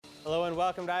Hello and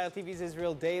welcome to ILTV's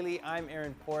Israel Daily. I'm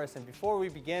Aaron Porras, and before we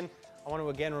begin, I want to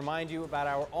again remind you about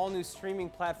our all-new streaming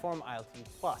platform, ILTV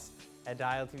Plus. Head to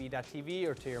ILTV.tv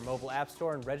or to your mobile app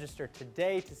store and register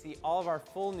today to see all of our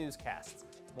full newscasts,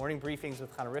 morning briefings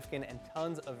with Chana Rifkin, and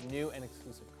tons of new and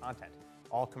exclusive content,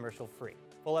 all commercial-free.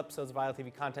 Full episodes of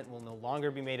ILTV content will no longer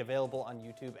be made available on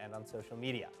YouTube and on social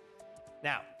media.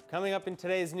 Now, coming up in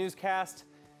today's newscast,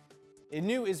 a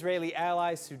new Israeli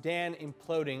ally, Sudan,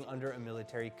 imploding under a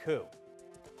military coup.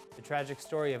 The tragic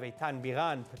story of Eitan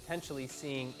Biran potentially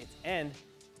seeing its end.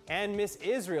 And Miss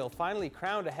Israel finally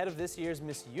crowned ahead of this year's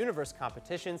Miss Universe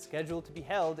competition scheduled to be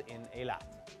held in Eilat.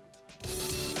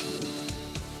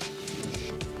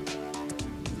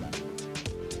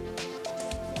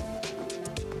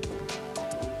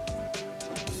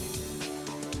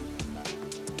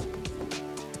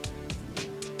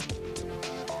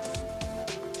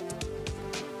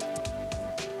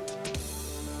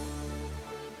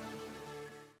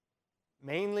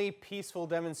 Mainly peaceful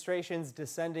demonstrations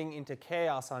descending into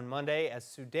chaos on Monday as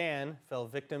Sudan fell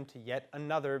victim to yet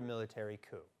another military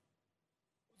coup.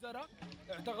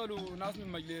 اعتقلوا ناس من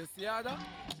مجلس السيادة.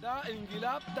 ده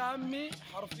انقلاب تامي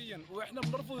حرفيا واحنا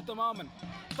بنرفضه تماما.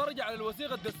 ترجع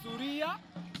للوثيقة الدستورية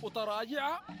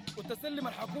وتراجعها وتسلم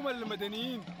الحكومة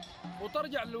للمدنيين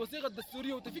وترجع للوثيقة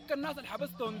الدستورية وتفك الناس اللي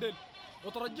حبستهم ديل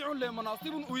وترجعهم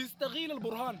لمناصبهم ويستغيل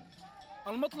البرهان.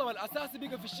 المطلب الأساسي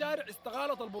بقى في الشارع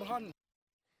استغالة البرهان.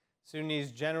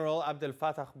 Sudanese General Abdel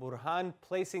Fattah Burhan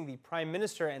placing the Prime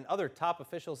Minister and other top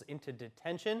officials into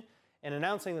detention and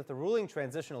announcing that the ruling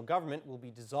transitional government will be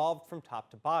dissolved from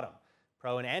top to bottom.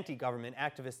 Pro- and anti-government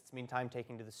activists, meantime,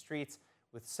 taking to the streets,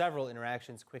 with several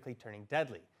interactions quickly turning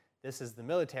deadly. This as the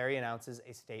military announces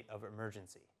a state of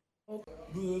emergency.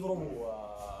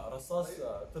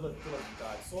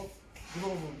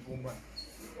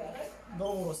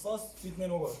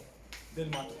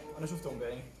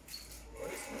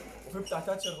 وفي بتاع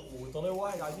تاتشر وطلعوا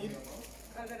واحد عديد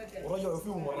ورجعوا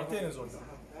فيهم مرتين زول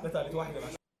ده ثالث واحد.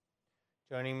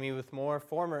 Joining me with more,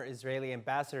 former Israeli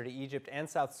ambassador to Egypt and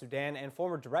South Sudan and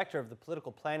former director of the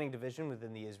political planning division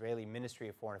within the Israeli Ministry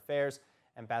of Foreign Affairs,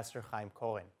 Ambassador Chaim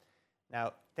Cohen.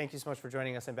 Now, thank you so much for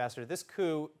joining us, Ambassador. This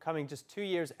coup coming just 2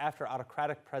 years after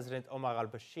autocratic President Omar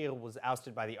al-Bashir was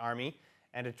ousted by the army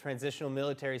and a transitional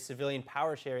military-civilian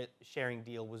power sharing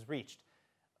deal was reached.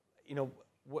 You know,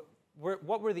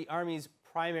 what were the Army's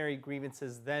primary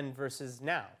grievances then versus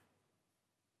now?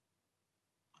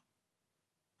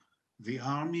 The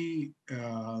Army,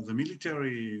 the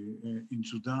military in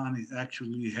Sudan is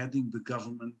actually heading the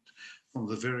government from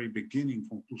the very beginning,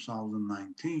 from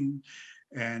 2019,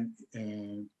 and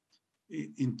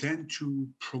intend to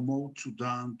promote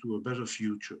Sudan to a better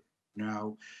future.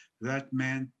 Now, that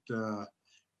meant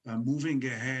moving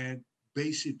ahead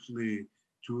basically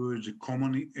towards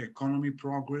economy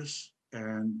progress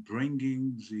and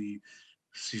bringing the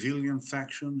civilian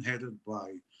faction headed by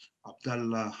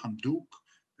Abdallah Hamdouk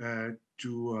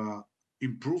to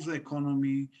improve the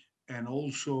economy and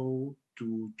also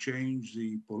to change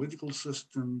the political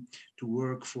system to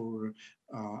work for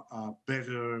a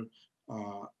better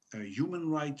human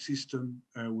rights system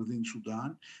within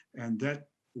Sudan. And that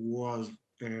was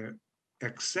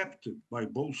accepted by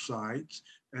both sides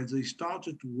as they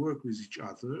started to work with each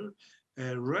other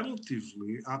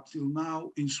relatively up till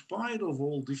now, in spite of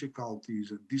all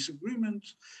difficulties and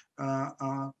disagreements,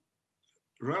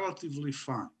 relatively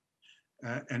fine.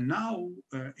 And now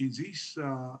in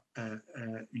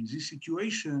this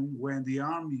situation, when the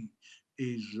army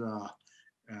is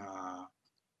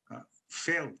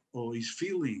felt or is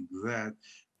feeling that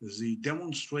the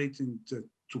demonstrating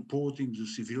supporting the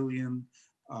civilian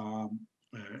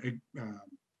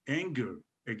anger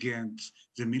against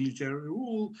the military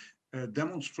rule,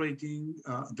 demonstrating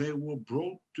they were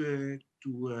brought to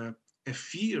a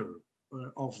fear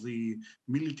of the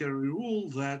military rule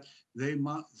that they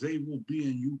will be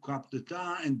a new coup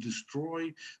d'etat and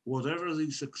destroy whatever they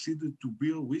succeeded to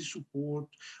build with support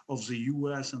of the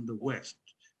US and the West.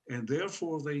 And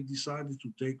therefore, they decided to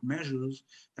take measures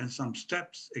and some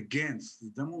steps against the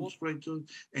demonstrators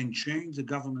and change the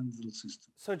governmental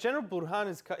system. So General Burhan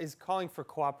is calling for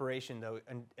cooperation, though,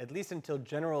 and at least until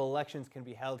general elections can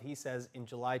be held, he says, in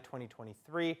July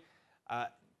 2023.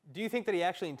 Do you think that he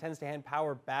actually intends to hand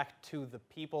power back to the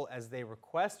people as they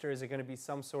request, or is it going to be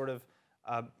some sort of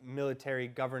military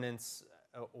governance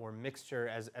or mixture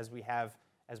as we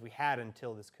had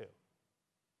until this coup?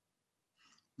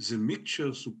 The mixture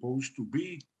is supposed to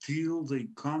be till they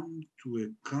come to a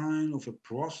kind of a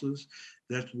process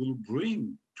that will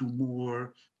bring to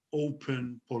more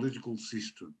open political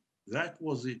system. That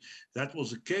was it. That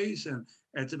was the case. And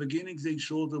at the beginning, they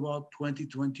thought about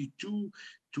 2022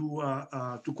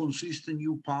 to consist a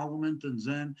new parliament and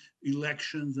then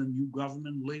elections and new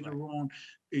government. Later on,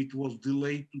 it was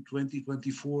delayed to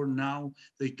 2024. Now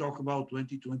they talk about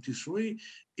 2023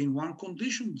 in one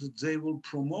condition, that they will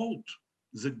promote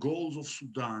the goals of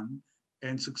Sudan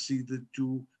and succeeded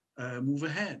to move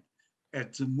ahead.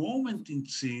 At the moment, it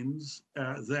seems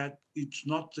that it's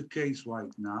not the case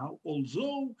right now,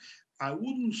 although I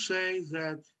wouldn't say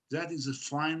that that is a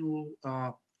final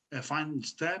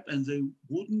step, and they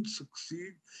wouldn't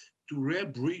succeed to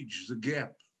re-bridge the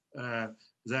gap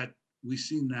that we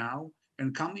see now,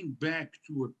 and coming back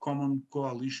to a common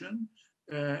coalition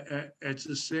it's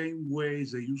the same way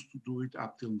they used to do it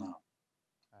up till now.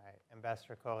 All right,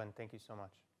 Ambassador Cohen, thank you so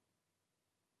much.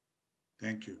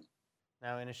 Thank you.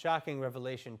 Now, in a shocking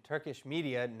revelation, Turkish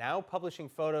media now publishing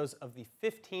photos of the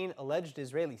 15 alleged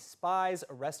Israeli spies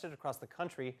arrested across the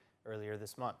country earlier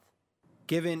this month.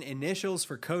 Given initials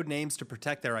for code names to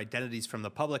protect their identities from the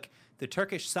public, the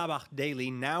Turkish Sabah Daily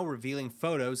now revealing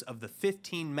photos of the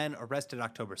 15 men arrested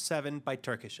October 7 by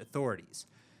Turkish authorities.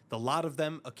 The lot of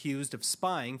them accused of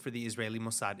spying for the Israeli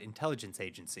Mossad intelligence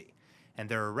agency, and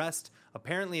their arrest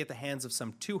apparently at the hands of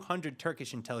some 200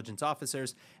 Turkish intelligence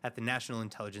officers at the National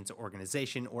Intelligence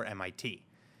Organization, or MIT.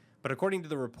 But according to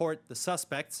the report, the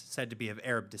suspects, said to be of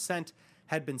Arab descent,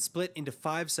 had been split into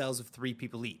 5 cells of 3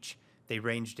 people each. They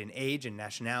ranged in age and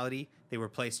nationality, they were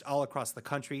placed all across the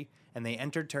country, and they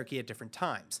entered Turkey at different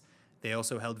times. They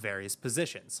also held various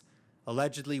positions.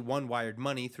 Allegedly, one wired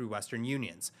money through Western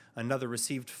unions. Another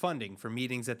received funding for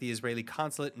meetings at the Israeli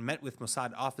consulate and met with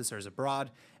Mossad officers abroad,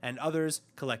 and others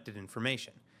collected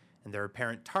information. And their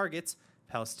apparent targets,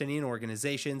 Palestinian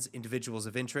organizations, individuals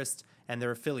of interest, and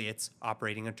their affiliates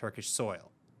operating on Turkish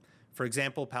soil. For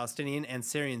example, Palestinian and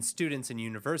Syrian students in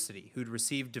university who'd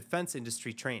received defense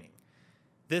industry training.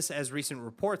 This as recent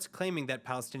reports claiming that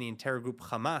Palestinian terror group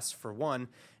Hamas, for one,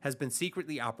 has been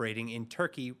secretly operating in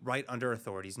Turkey right under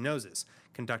authorities' noses,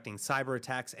 conducting cyber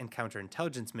attacks and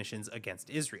counterintelligence missions against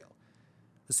Israel.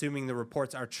 Assuming the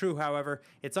reports are true, however,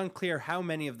 it's unclear how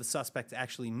many of the suspects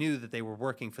actually knew that they were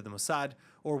working for the Mossad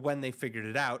or when they figured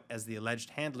it out, as the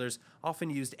alleged handlers often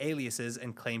used aliases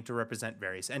and claimed to represent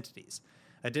various entities.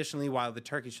 Additionally, while the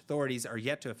Turkish authorities are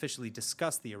yet to officially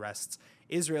discuss the arrests,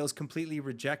 Israel is completely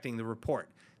rejecting the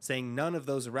report, saying none of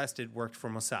those arrested worked for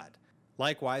Mossad.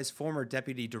 Likewise, former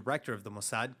deputy director of the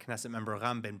Mossad, Knesset member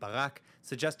Ram Ben Barak,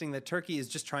 suggesting that Turkey is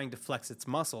just trying to flex its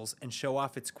muscles and show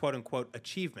off its quote-unquote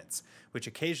achievements, which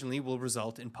occasionally will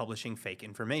result in publishing fake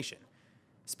information.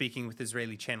 Speaking with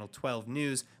Israeli Channel 12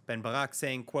 News, Ben Barak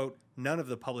saying, quote, "None of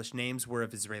the published names were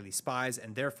of Israeli spies,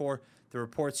 and therefore the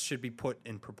reports should be put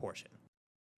in proportion."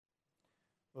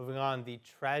 Moving on, the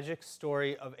tragic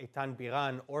story of Eitan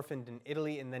Biran, orphaned in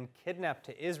Italy and then kidnapped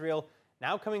to Israel,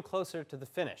 now coming closer to the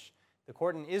finish. The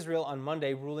court in Israel on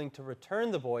Monday ruling to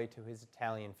return the boy to his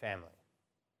Italian family.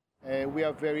 We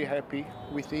are very happy.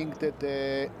 We think that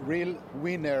the real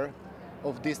winner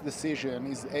of this decision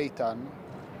is Eitan.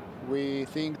 We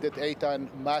think that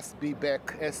Eitan must be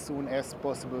back as soon as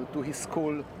possible to his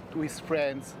school, to his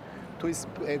friends, to his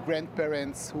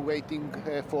grandparents who are waiting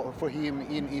for him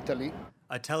in Italy.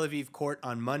 A Tel Aviv court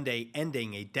on Monday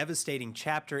ending a devastating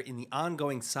chapter in the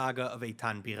ongoing saga of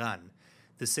Eitan Biran.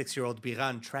 The 6-year-old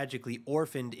Biran tragically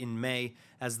orphaned in May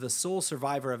as the sole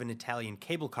survivor of an Italian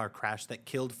cable car crash that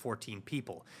killed 14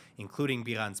 people, including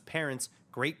Biran's parents,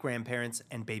 great-grandparents,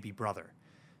 and baby brother.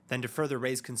 Then to further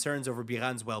raise concerns over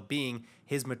Biran's well-being,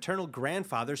 his maternal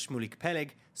grandfather, Shmulik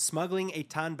Peleg, smuggling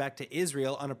Eitan back to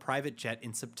Israel on a private jet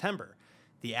in September.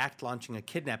 The act launching a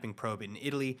kidnapping probe in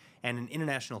Italy and an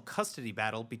international custody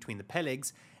battle between the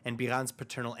Pelegs and Biran's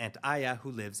paternal aunt Aya, who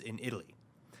lives in Italy.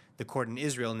 The court in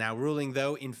Israel now ruling,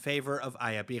 though, in favor of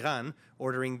Aya Biran,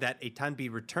 ordering that Eitan be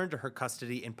returned to her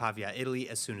custody in Pavia, Italy,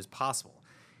 as soon as possible.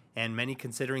 And many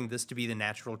considering this to be the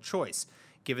natural choice,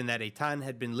 given that Eitan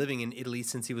had been living in Italy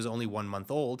since he was only 1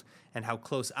 month old, and how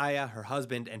close Aya, her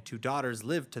husband, and 2 daughters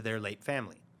lived to their late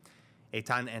family.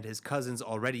 Eitan and his cousins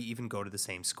already even go to the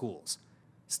same schools.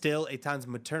 Still, Eitan's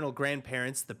maternal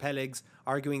grandparents, the Pelegs,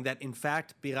 arguing that in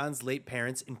fact Biran's late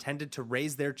parents intended to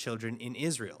raise their children in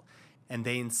Israel, and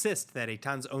they insist that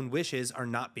Eitan's own wishes are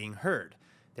not being heard.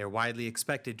 They're widely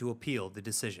expected to appeal the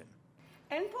decision.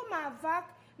 אין פה מאבק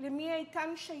למי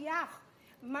איתן שייך.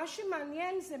 מה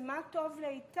שמעניין זה מה טוב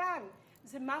לאיתן,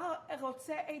 זה מה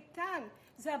רוצה איתן,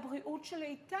 זה הבריאות של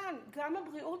איתן, גם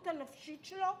הבריאות הנפשית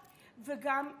שלו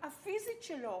וגם הפיזית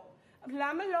שלו.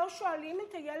 למה לא שואלים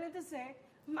את הילד הזה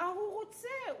מה הוא רוצה?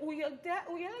 הוא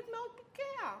ילד מאוד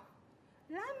פיקח.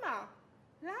 למה?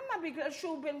 בגלל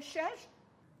שהוא בן 6?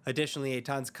 Additionally,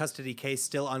 Eitan's custody case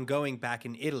still ongoing back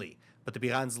in Italy, but the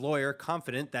Biran's lawyer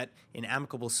confident that an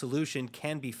amicable solution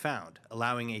can be found,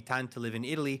 allowing Eitan to live in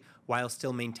Italy while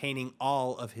still maintaining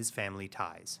all of his family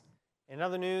ties. In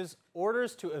other news,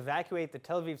 orders to evacuate the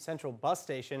Tel Aviv Central bus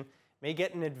station may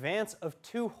get an advance of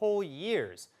 2 whole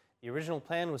years. The original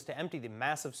plan was to empty the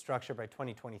massive structure by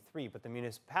 2023, but the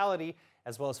municipality,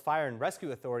 as well as fire and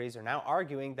rescue authorities, are now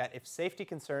arguing that if safety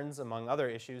concerns, among other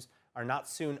issues, are not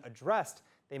soon addressed,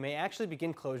 they may actually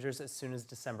begin closures as soon as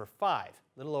December 5,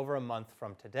 little over a month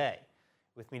from today.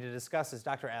 With me to discuss is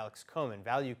Dr. Alex Comen,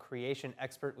 value creation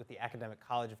expert with the Academic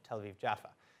College of Tel Aviv Jaffa.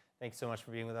 Thanks so much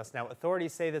for being with us. Now,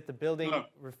 authorities say that the building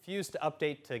refused to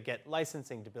update to get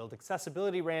licensing to build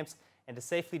accessibility ramps and to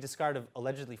safely discard of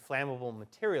allegedly flammable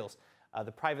materials.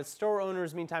 The private store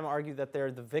owners, meantime, argue that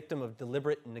they're the victim of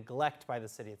deliberate neglect by the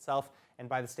city itself and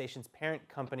by the station's parent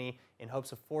company in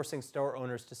hopes of forcing store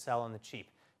owners to sell on the cheap.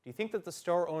 Do you think that the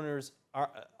store owners'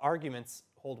 arguments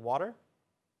hold water?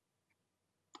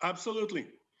 Absolutely.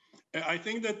 I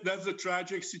think that that's a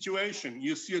tragic situation.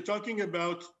 You're talking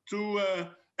about two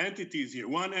entities here.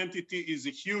 One entity is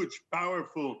a huge,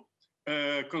 powerful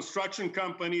construction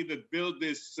company that built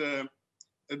this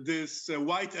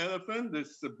white elephant,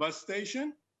 this bus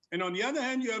station. And on the other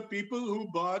hand, you have people who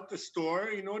bought a store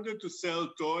in order to sell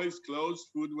toys, clothes,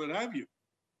 food, what have you.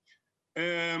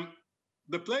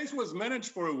 The place was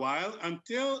managed for a while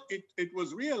until it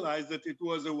was realized that it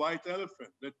was a white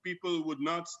elephant, that people would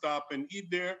not stop and eat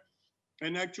there.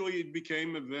 And actually, it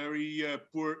became a very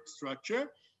poor structure.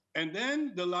 And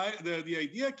then the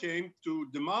idea came to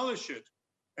demolish it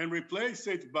and replace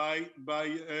it by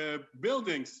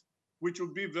buildings, which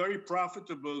would be very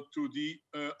profitable to the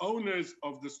owners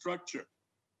of the structure.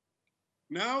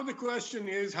 Now the question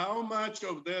is, how much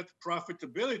of that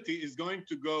profitability is going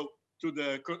to go to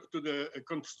the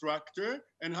constructor,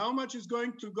 and how much is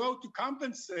going to go to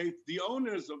compensate the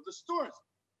owners of the stores?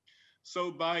 So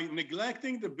by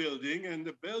neglecting the building, and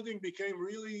the building became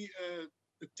really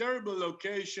a terrible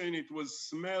location. It was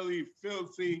smelly,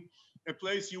 filthy, a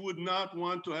place you would not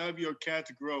want to have your cat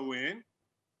grow in.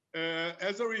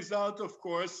 As a result, of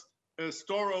course,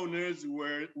 store owners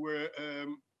were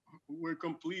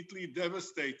completely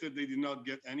devastated. They did not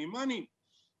get any money.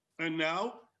 And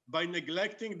now, by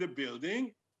neglecting the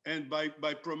building and by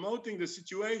promoting the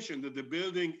situation that the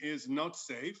building is not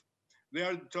safe, they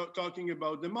are talking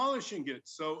about demolishing it.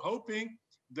 So hoping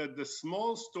that the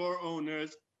small store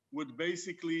owners would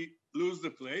basically lose the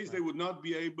place. They would not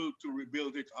be able to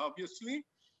rebuild it, obviously.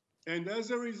 And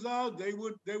as a result, they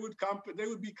would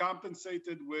be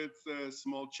compensated with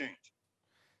small change.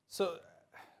 So,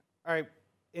 all right.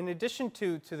 In addition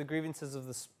to the grievances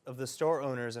of the store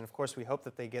owners, and of course we hope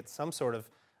that they get some sort of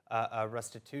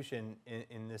restitution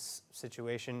in this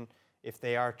situation if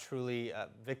they are truly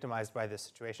victimized by this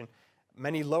situation,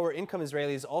 many lower-income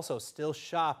Israelis also still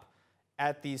shop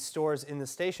at these stores in the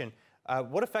station.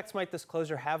 What effects might this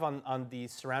closure have on the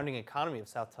surrounding economy of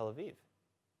South Tel Aviv?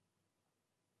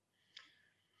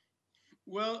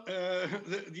 Well,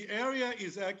 the area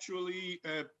is actually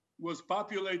was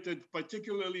populated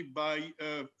particularly by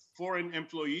foreign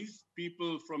employees,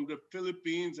 people from the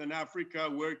Philippines and Africa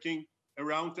working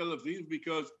around Tel Aviv,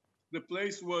 because the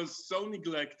place was so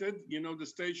neglected. You know, the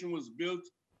station was built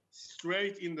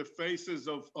straight in the faces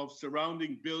of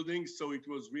surrounding buildings, so it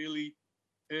was really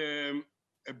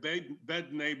a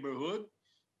bad neighborhood.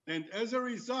 And as a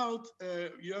result,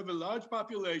 you have a large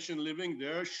population living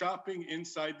there, shopping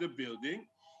inside the building.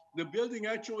 The building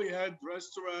actually had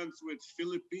restaurants with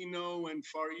Filipino and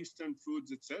Far Eastern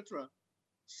foods, etc.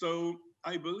 So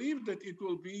I believe that it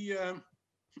will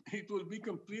be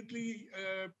completely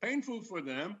painful for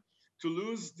them to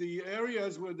lose the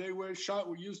areas where they were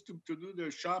used to do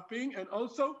their shopping. And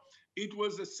also, it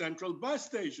was a central bus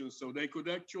station, so they could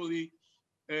actually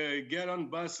get on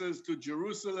buses to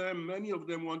Jerusalem. Many of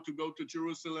them want to go to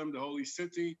Jerusalem, the holy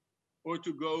city, or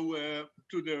to go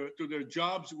to their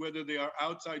jobs, whether they are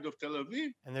outside of Tel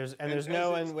Aviv.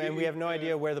 And we have no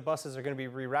idea where the buses are going to be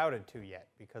rerouted to yet,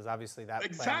 because obviously that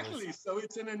exactly. So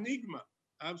it's an enigma.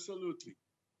 Absolutely.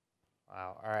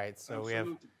 Wow. All right. So Absolutely. We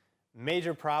have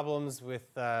major problems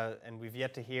with, and we've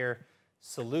yet to hear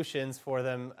solutions for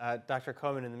them. Dr.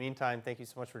 Comen, in the meantime, thank you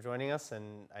so much for joining us,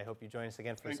 and I hope you join us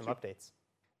again for some updates.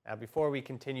 Now, before we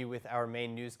continue with our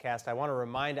main newscast, I want to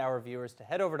remind our viewers to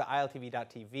head over to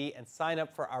ILTV.tv and sign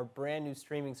up for our brand new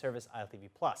streaming service, ILTV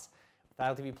Plus. With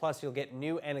ILTV Plus, you'll get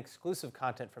new and exclusive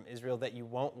content from Israel that you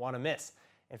won't want to miss.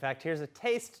 In fact, here's a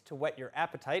taste to whet your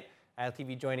appetite.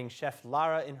 ILTV joining Chef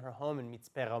Lara in her home in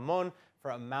Mitzpe Ramon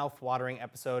for a mouth-watering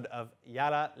episode of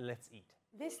Yalla, Let's Eat.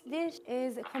 This dish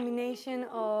is a combination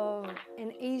of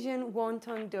an Asian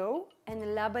wonton dough and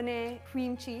Lebanese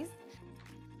cream cheese.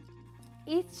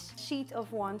 Each sheet of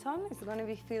wonton is going to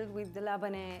be filled with the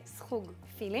Lebanese schug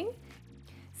filling.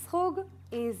 Schug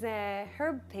is a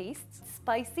herb paste,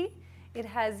 spicy. It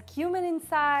has cumin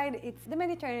inside. It's the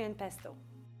Mediterranean pesto.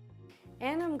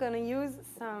 And I'm going to use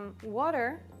some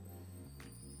water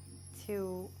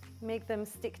to make them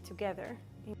stick together.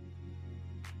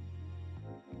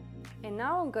 And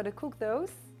now I'm going to cook those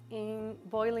in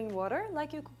boiling water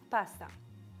like you cook pasta.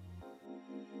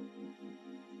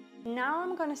 Now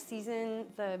I'm going to season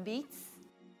the beets.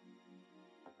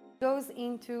 Goes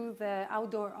into the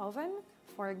outdoor oven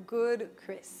for a good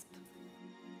crisp.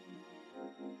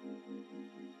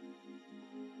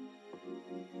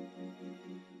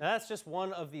 Now that's just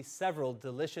one of the several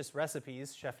delicious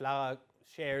recipes Chef Lara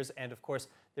shares, and of course,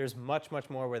 there's much, much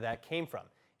more where that came from,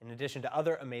 in addition to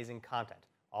other amazing content,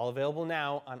 all available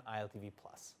now on ILTV+.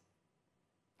 All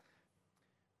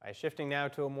right, shifting now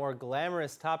to a more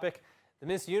glamorous topic, the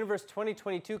Miss Universe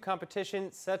 2022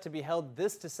 competition set to be held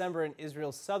this December in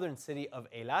Israel's southern city of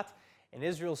Eilat, and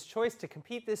Israel's choice to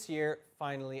compete this year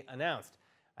finally announced.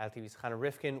 ILTV's Chana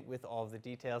Rifkin with all of the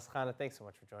details. Chana, thanks so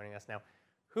much for joining us. Now,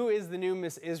 who is the new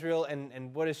Miss Israel,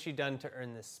 and what has she done to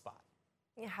earn this spot?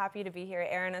 Happy to be here,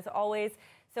 Aaron, as always.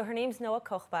 So her name's Noah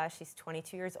Kochba. She's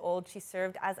 22 years old. She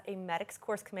served as a medics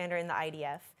course commander in the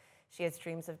IDF. She has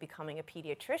dreams of becoming a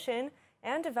pediatrician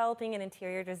and developing an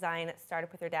interior design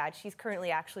startup with her dad. She's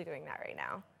currently actually doing that right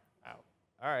now. Wow.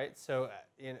 All right. So,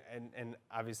 and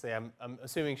obviously, I'm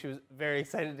assuming she was very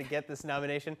excited to get this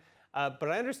nomination. But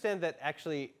I understand that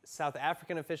actually South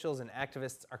African officials and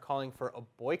activists are calling for a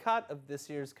boycott of this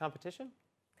year's competition?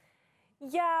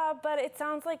 Yeah, but it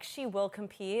sounds like she will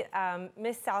compete.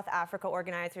 Miss South Africa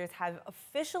organizers have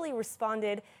officially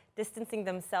responded, distancing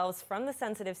themselves from the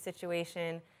sensitive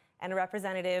situation. And a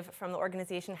representative from the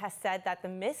organization has said that the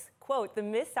Miss, quote, the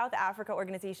Miss South Africa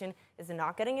organization is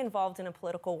not getting involved in a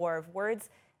political war of words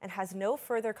and has no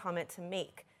further comment to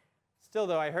make. Still,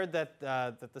 though, I heard that,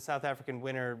 that the South African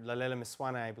winner, Lalela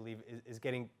Mswane, I believe, is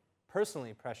getting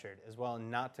personally pressured as well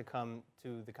not to come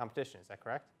to the competition. Is that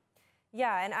correct?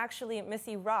 Yeah, and actually Miss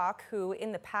Iraq, who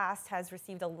in the past has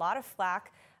received a lot of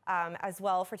flack as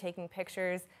well for taking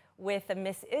pictures with the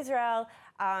Miss Israel,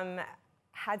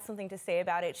 had something to say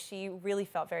about it. She really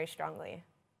felt very strongly.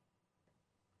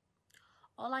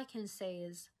 All I can say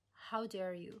is, how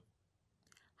dare you?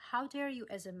 How dare you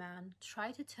as a man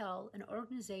try to tell an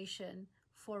organization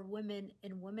for women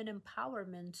and women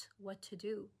empowerment what to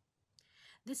do?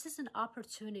 This is an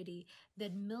opportunity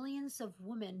that millions of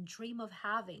women dream of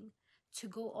having, to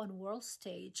go on world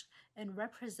stage and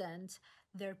represent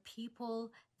their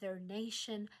people, their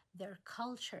nation, their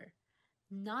culture,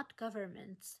 not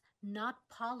governments, not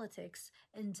politics,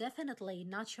 and definitely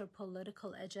not your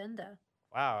political agenda.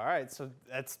 Wow, all right, so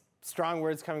that's strong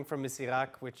words coming from Miss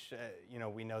Iraq, which, you know,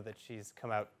 we know that she's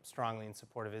come out strongly in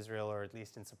support of Israel, or at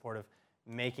least in support of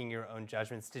making your own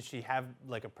judgments. Did she have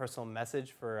like a personal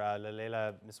message for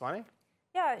Lalela Mswane?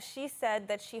 Yeah, she said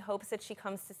that she hopes that she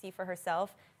comes to see for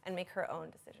herself and make her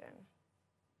own decision.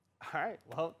 All right.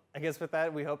 Well, I guess with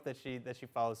that, we hope that she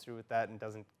follows through with that and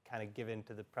doesn't kind of give in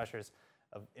to the pressures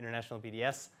of international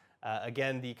BDS.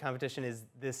 Again, the competition is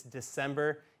this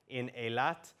December in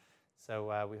Eilat,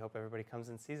 so we hope everybody comes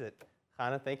and sees it.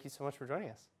 Chana, thank you so much for joining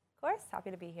us. Of course, happy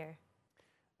to be here.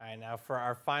 All right, now for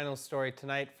our final story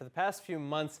tonight. For the past few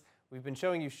months, we've been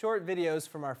showing you short videos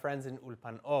from our friends in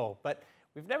Ulpan Or, but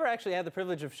we've never actually had the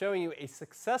privilege of showing you a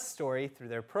success story through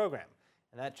their program,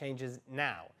 and that changes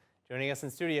now. Joining us in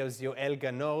studio is Yoel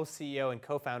Ganor, CEO and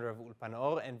co-founder of Ulpan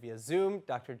Or, and via Zoom,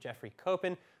 Dr. Jeffrey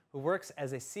Koppen, who works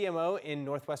as a CMO in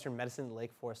Northwestern Medicine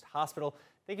Lake Forest Hospital.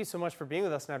 Thank you so much for being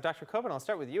with us. Now, Dr. Koppen, I'll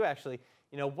start with you, actually.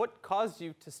 You know, what caused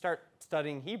you to start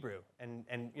studying Hebrew, and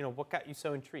you know, what got you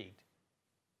so intrigued?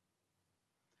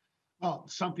 Well,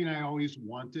 something I always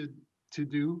wanted to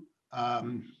do.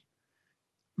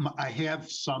 I have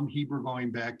some Hebrew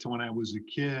going back to when I was a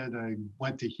kid. I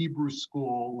went to Hebrew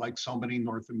school like so many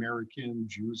North American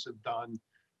Jews have done.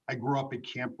 I grew up at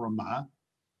Camp Ramah,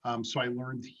 so I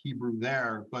learned Hebrew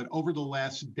there. But over the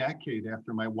last decade,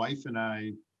 after my wife and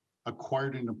I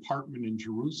acquired an apartment in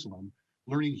Jerusalem,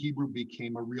 learning Hebrew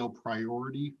became a real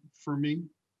priority for me.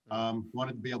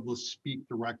 Wanted to be able to speak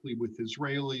directly with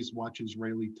Israelis, watch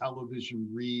Israeli television,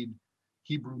 read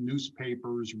Hebrew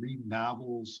newspapers, read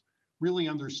novels, really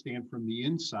understand from the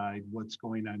inside what's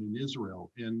going on in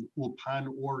Israel. And Ulpan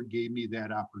Or gave me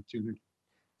that opportunity.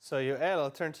 So Yoel, I'll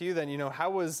turn to you then. You know,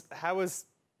 how was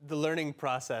the learning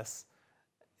process,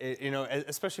 you know,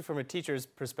 especially from a teacher's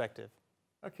perspective?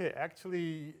 Okay,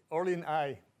 actually, Orly and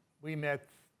I, we met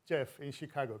Jeff in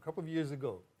Chicago a couple of years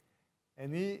ago,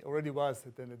 and he already was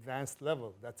at an advanced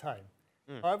level at that time.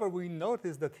 However, we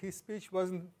noticed that his speech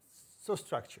wasn't so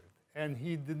structured, and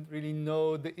he didn't really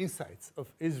know the insights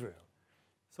of Israel.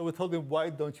 So we told him, why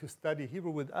don't you study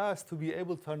Hebrew with us to be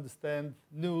able to understand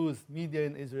news, media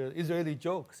in Israel, Israeli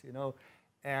jokes, you know?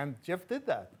 And Jeff did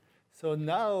that. So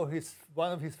now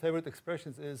one of his favorite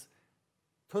expressions is,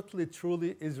 totally,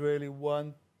 truly Israeli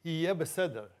one, Yeh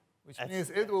beseder, which means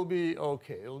it will be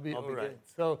okay, it will be all right.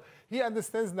 So he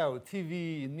understands now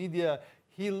TV, media.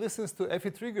 He listens to Effie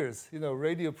Trigger's,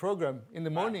 radio program in the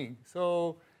morning.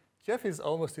 So Jeff is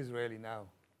almost Israeli now.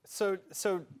 So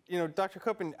Dr.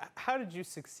 Kopin, how did you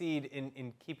succeed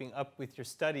in keeping up with your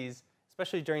studies,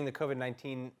 especially during the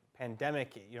COVID-19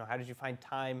 pandemic? How did you find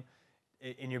time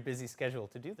in your busy schedule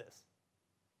to do this?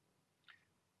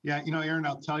 Yeah, Aaron,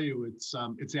 I'll tell you, it's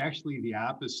actually the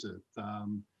opposite.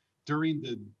 During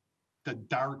the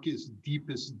darkest,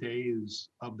 deepest days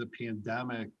of the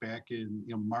pandemic back in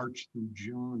March through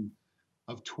June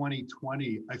of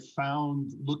 2020, I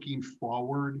found looking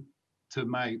forward to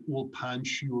my Ulpan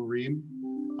Shiurim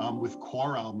with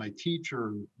Coral, my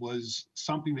teacher, was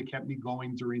something that kept me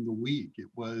going during the week. It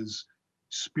was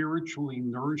spiritually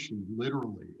nourishing,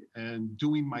 literally, and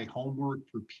doing my homework,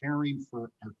 preparing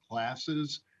for our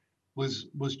classes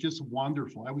was just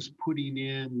wonderful. I was putting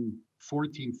in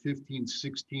 14, 15,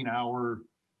 16-hour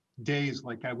days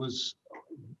like I'm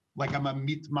a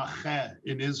mitmacheh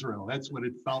in Israel. That's what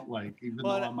it felt like, even though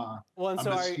I'm a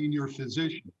senior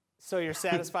physician. So you're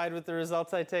satisfied with the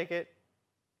results, I take it?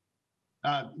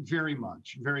 Very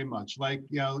much, very much. Like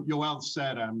Yoel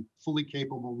said, I'm fully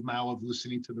capable now of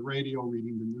listening to the radio,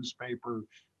 reading the newspaper.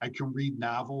 I can read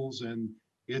novels, and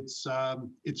it's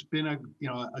been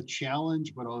a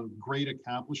challenge, but a great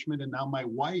accomplishment. And now my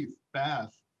wife,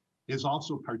 Beth, is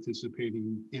also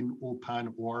participating in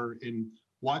Ulpan Or, in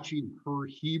watching her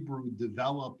Hebrew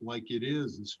develop like it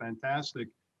is fantastic.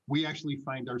 We actually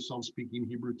find ourselves speaking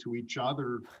Hebrew to each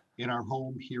other in our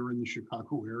home here in the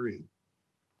Chicago area.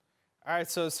 All right,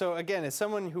 so again, as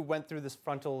someone who went through this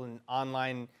frontal and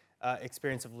online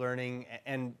experience of learning,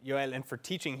 and Yoel, and for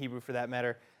teaching Hebrew for that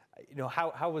matter,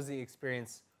 how was the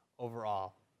experience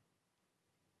overall?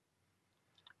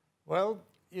 Well,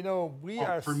 we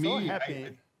are so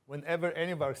happy whenever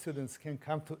any of our students can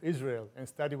come to Israel and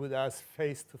study with us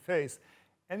face to face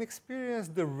and experience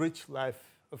the rich life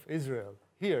of Israel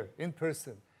here in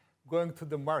person, going to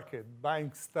the market,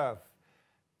 buying stuff,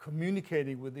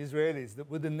 communicating with Israelis,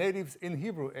 with the natives in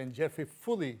Hebrew. And Jeffrey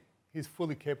he's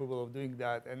fully capable of doing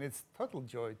that. And it's total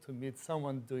joy to meet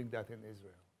someone doing that in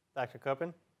Israel. Dr.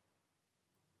 Kopin?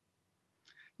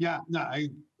 Yeah, no, I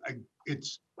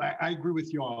agree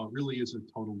with you all. It really is a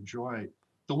total joy.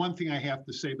 The one thing I have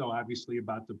to say, though, obviously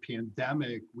about the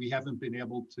pandemic, we haven't been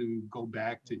able to go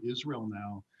back to Israel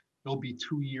now. It'll be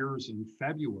 2 years in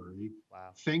February. Wow.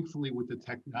 Thankfully, with the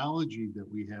technology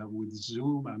that we have with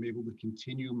Zoom, I'm able to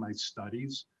continue my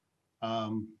studies.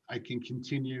 I can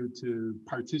continue to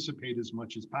participate as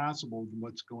much as possible in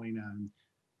what's going on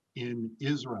in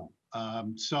Israel.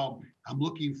 So I'm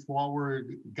looking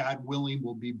forward. God willing,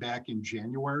 we'll be back in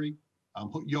January.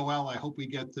 Yoel, I hope we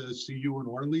get to see you in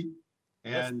Orly,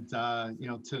 and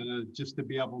to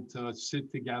be able to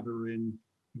sit together and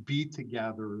be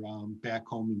together back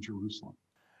home in Jerusalem.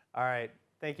 All right.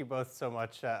 Thank you both so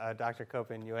much, Dr.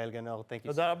 Kopin, Yoel Ganol. Thank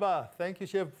you. Toda rabah. Thank you,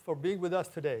 Chef, for being with us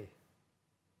today.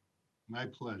 My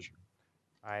pleasure.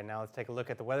 All right, now let's take a look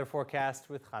at the weather forecast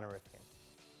with Hannah Rifkin.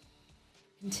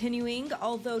 Continuing,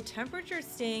 although temperatures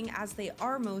staying as they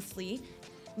are mostly,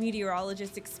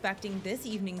 meteorologists expecting this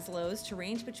evening's lows to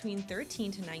range between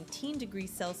 13 to 19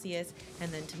 degrees Celsius, and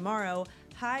then tomorrow,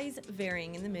 highs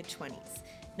varying in the mid-20s.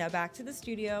 Now back to the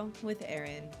studio with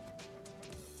Aaron.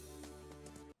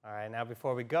 All right, now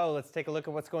before we go, let's take a look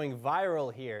at what's going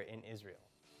viral here in Israel.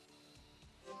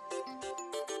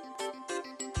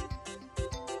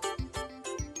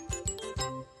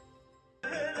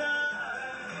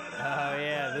 Oh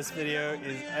yeah, this video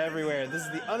is everywhere. This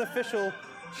is the unofficial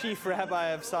chief rabbi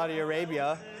of Saudi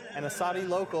Arabia and a Saudi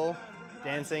local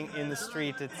dancing in the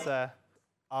street. It's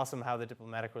awesome how the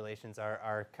diplomatic relations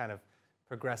are kind of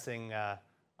progressing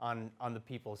on the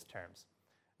people's terms.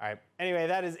 All right, anyway,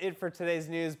 that is it for today's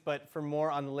news, but for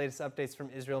more on the latest updates from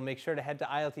Israel, make sure to head to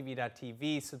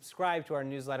iltv.tv, subscribe to our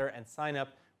newsletter, and sign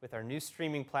up with our new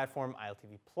streaming platform,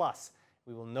 ILTV Plus.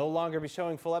 We will no longer be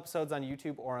showing full episodes on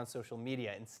YouTube or on social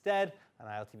media. Instead, on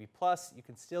ILTV Plus, you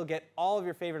can still get all of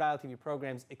your favorite ILTV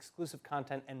programs, exclusive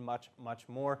content, and much, much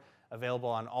more, available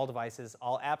on all devices,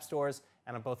 all app stores,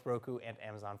 and on both Roku and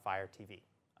Amazon Fire TV.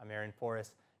 I'm Aaron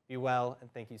Porras. Be well, and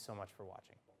thank you so much for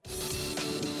watching.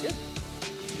 Good.